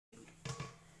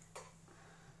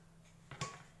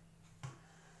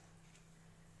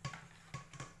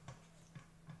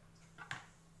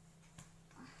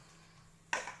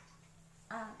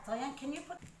can you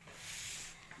put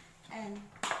and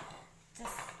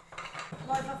just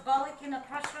loaf of garlic in a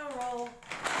crusher, or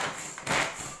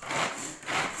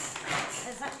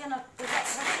is that crushing?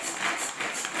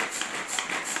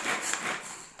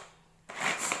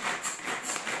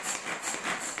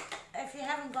 If you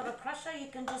haven't got a crusher, you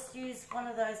can just use one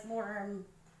of those more,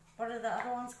 what are the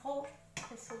other ones called?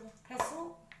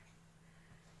 Pestle.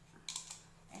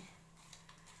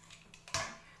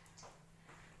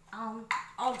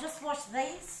 I'll just wash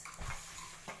these.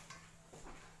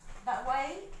 That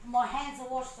way, my hands are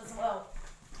washed as well.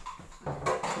 Do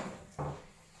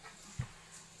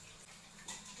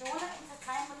you want to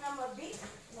entertain them a bit?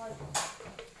 Like,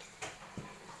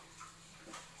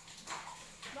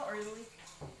 not really.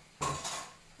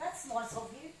 That's nice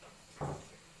of you.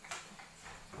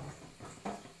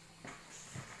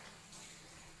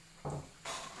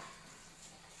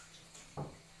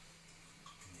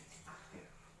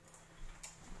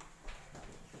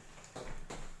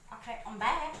 Okay, I'm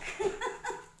back.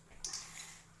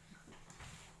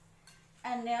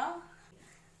 And now,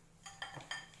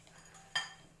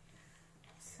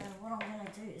 so what I'm going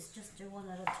to do is just do one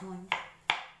at a time.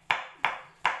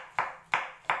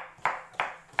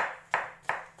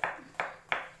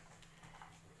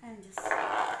 And just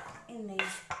in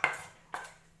these.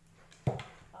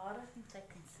 Oh, I don't think they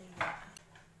can see that.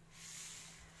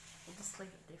 We'll just leave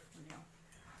it there for now.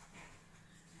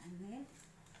 And then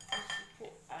I should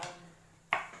put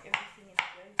everything in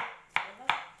together.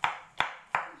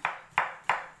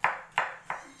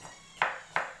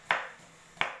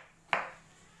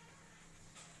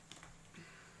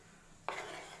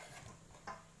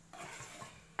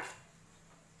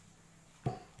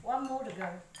 one more to go.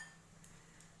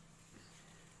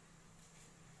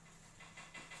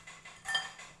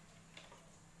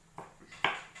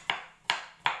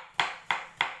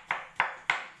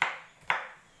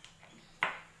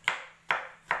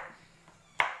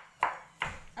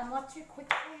 I'm not too quick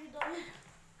for you, darling.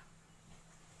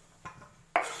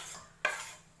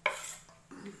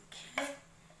 Okay.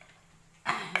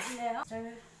 Now,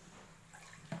 stir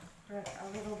it a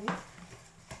little bit.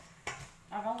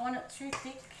 I don't want it too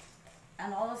thick,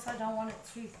 and I also don't want it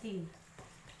too thin.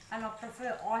 And I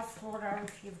prefer ice water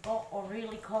if you've got, or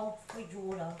really cold fridge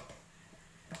water.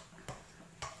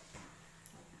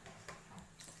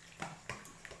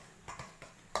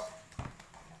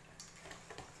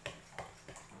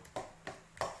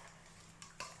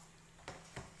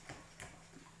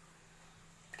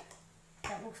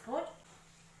 That looks good.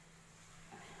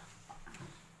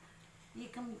 You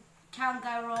can't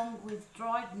go wrong with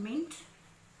dried mint.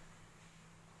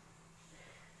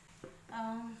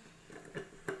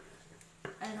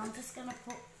 And I'm just going to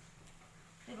put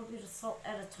a little bit of salt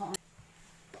at a time.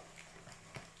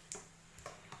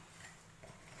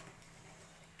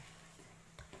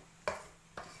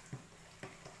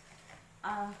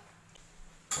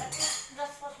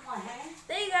 That's what's my hand.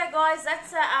 There you go, guys.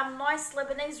 That's a nice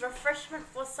Lebanese refreshment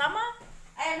for summer.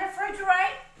 And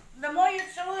refrigerate. The more you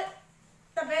chew it,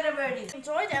 the better it is.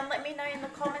 Enjoyed, and let me know in the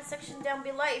comment section down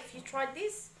below if you tried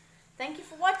this. Thank you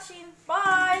for watching.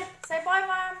 Bye. Say bye,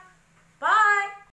 Mom. Bye.